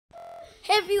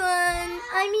Hey everyone,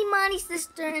 I'm Imani's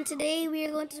sister, and today we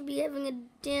are going to be having a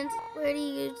dance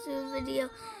party YouTube video.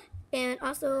 And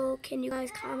also, can you guys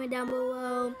comment down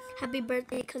below happy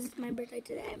birthday, because it's my birthday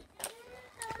today.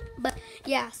 But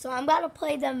yeah, so I'm about to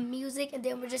play the music and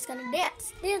then we're just gonna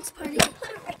dance. Dance party.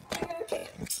 Okay.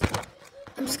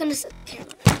 I'm just gonna set the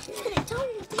camera right here.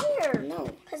 Don't dare. No.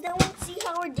 Because they won't see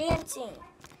how we're dancing.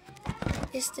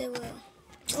 Yes, they will.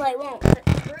 Well, I won't. But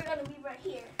we're going to be right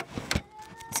here.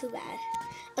 Too bad.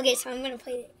 Okay, so I'm gonna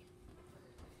play it.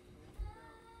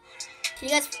 Can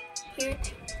you guys hear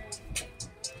it?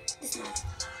 This one.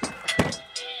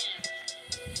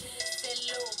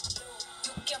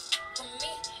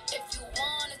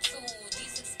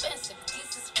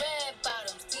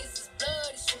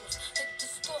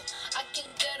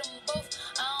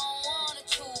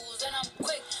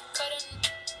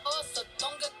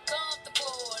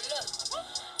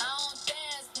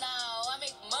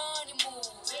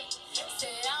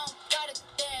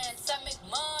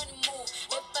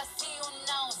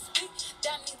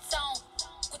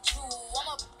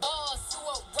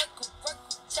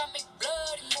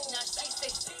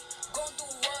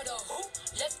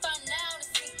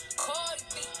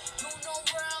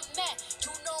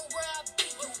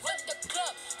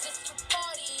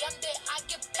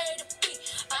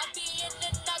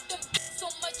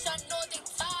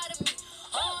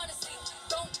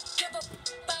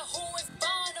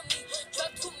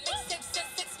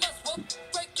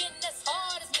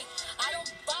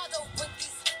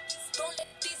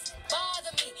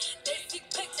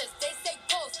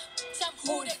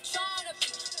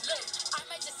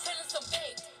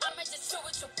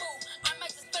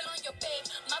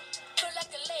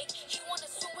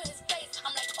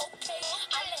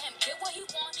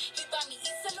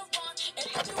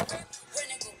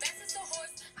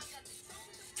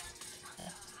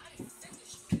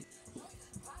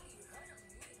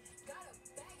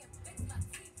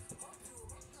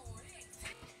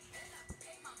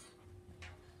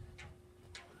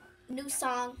 New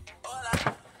song.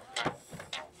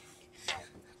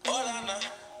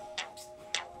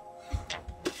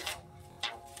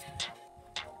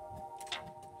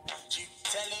 She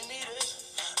telling me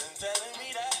this and telling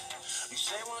me that. You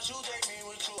say once you take me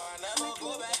with you, I'll never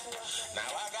go back.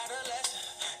 Now I got a lesson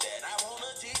that I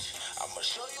wanna teach. I'ma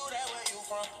show you that where you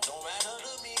from. Don't matter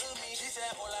to me, to me. She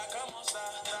said, hola, como esta?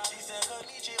 She said,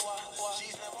 konnichiwa.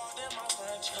 She said, pardon my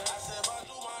French. I said,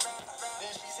 bonjour, madame.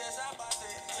 Then she said, sabate.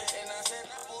 And I said,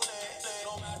 napole.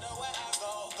 No matter where I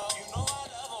go, you know I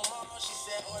love them all. She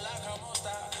said, hola, como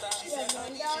esta? She said,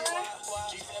 konnichiwa.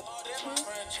 She said, pardon my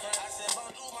French. I said,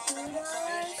 bonjour,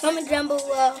 madame. Comment down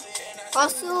below.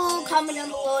 Also, comment down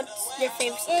below what's your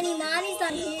favorite song. And Imani's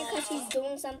not here because she's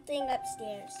doing something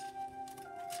upstairs.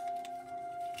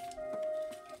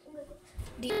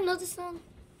 Do you know this song?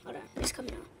 Hold on, it's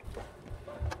coming out.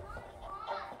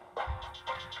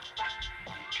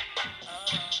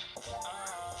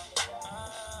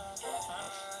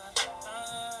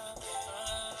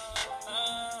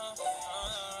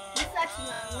 This is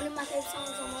actually one of my favorite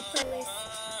songs on my playlist.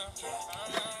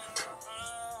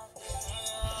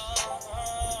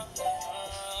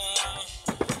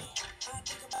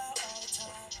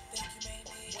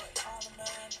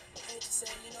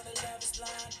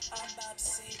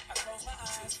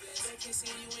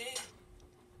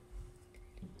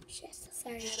 Yes,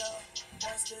 sorry.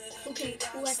 Okay,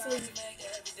 who has to leave?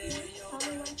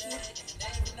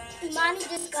 Imani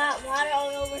just got water all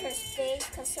over her face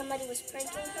because somebody was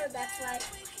pranking her. That's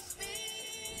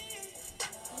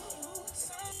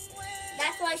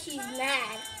why she's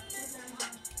mad.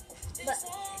 But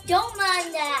don't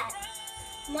mind that.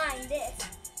 Mind this.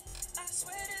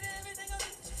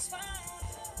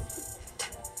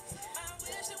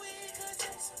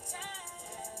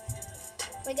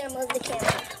 We're gonna move the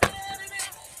camera.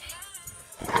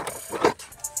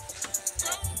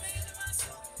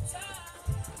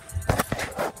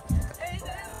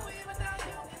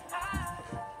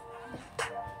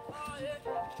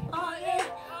 Oh yeah,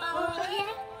 oh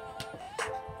yeah.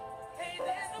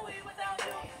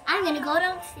 I'm gonna go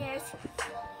downstairs.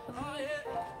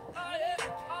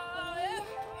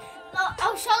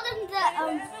 I'll show them the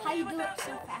how you do it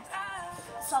so fast.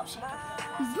 Salt shaker.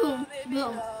 Boom,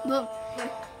 boom, boom, boom.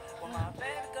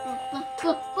 Boom,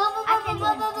 boom, boom, boom,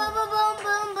 boom, boom, boom, boom,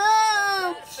 boom,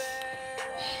 boom.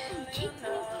 Take me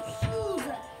off your shoes.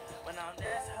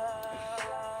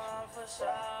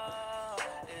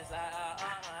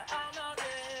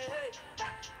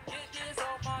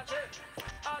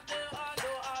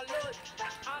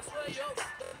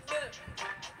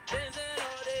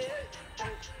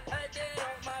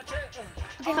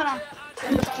 Okay, hold on.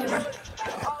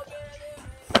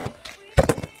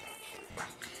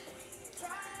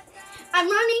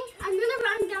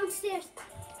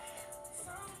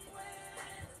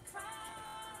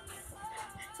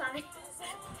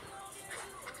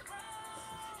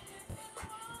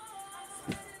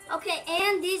 Okay,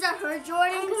 and these are her I'm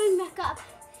Jordans. coming back up.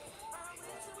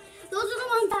 Those are the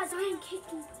ones that I'm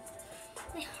kicking.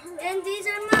 They hurt. And these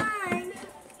are mine.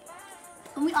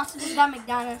 And we also just got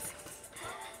McDonald's.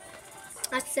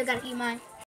 I still gotta eat mine.